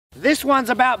This one's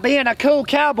about being a cool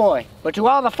cowboy. But to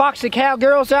all the foxy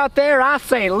cowgirls out there, I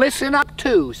say listen up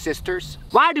too, sisters.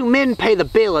 Why do men pay the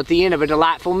bill at the end of a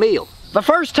delightful meal? The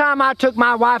first time I took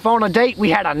my wife on a date, we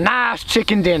had a nice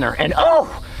chicken dinner, and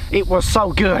oh, it was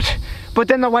so good. But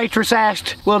then the waitress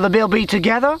asked, will the bill be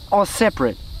together or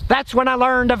separate? That's when I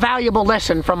learned a valuable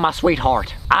lesson from my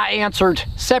sweetheart. I answered,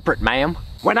 separate, ma'am.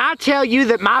 When I tell you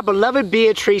that my beloved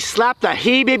Beatrice slapped the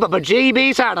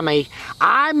heebee-bubba-jeebees out of me,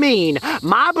 I mean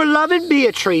my beloved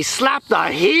Beatrice slapped the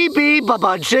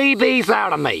heebee-bubba-jeebees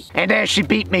out of me. And as she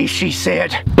beat me, she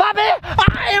said, Bubby,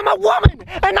 I am a woman,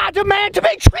 and I demand to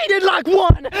be treated like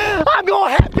one. I'm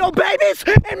gonna have your babies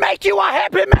and make you a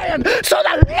happy man, so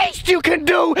the least you can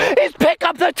do is pick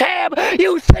up the tab,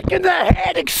 you thick in the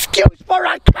head excuse for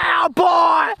a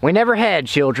cowboy. We never had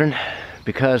children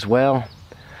because, well,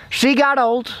 she got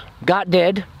old, got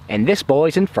dead, and this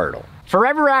boy's infertile.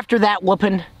 Forever after that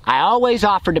whooping, I always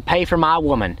offered to pay for my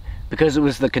woman because it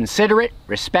was the considerate,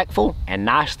 respectful, and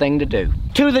nice thing to do.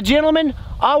 To the gentleman,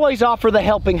 always offer the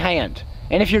helping hand.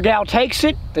 And if your gal takes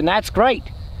it, then that's great.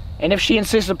 And if she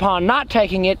insists upon not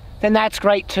taking it, then that's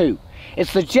great too.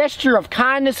 It's the gesture of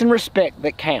kindness and respect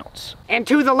that counts. And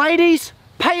to the ladies,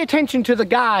 pay attention to the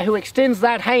guy who extends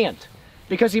that hand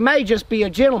because he may just be a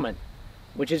gentleman,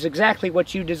 which is exactly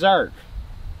what you deserve.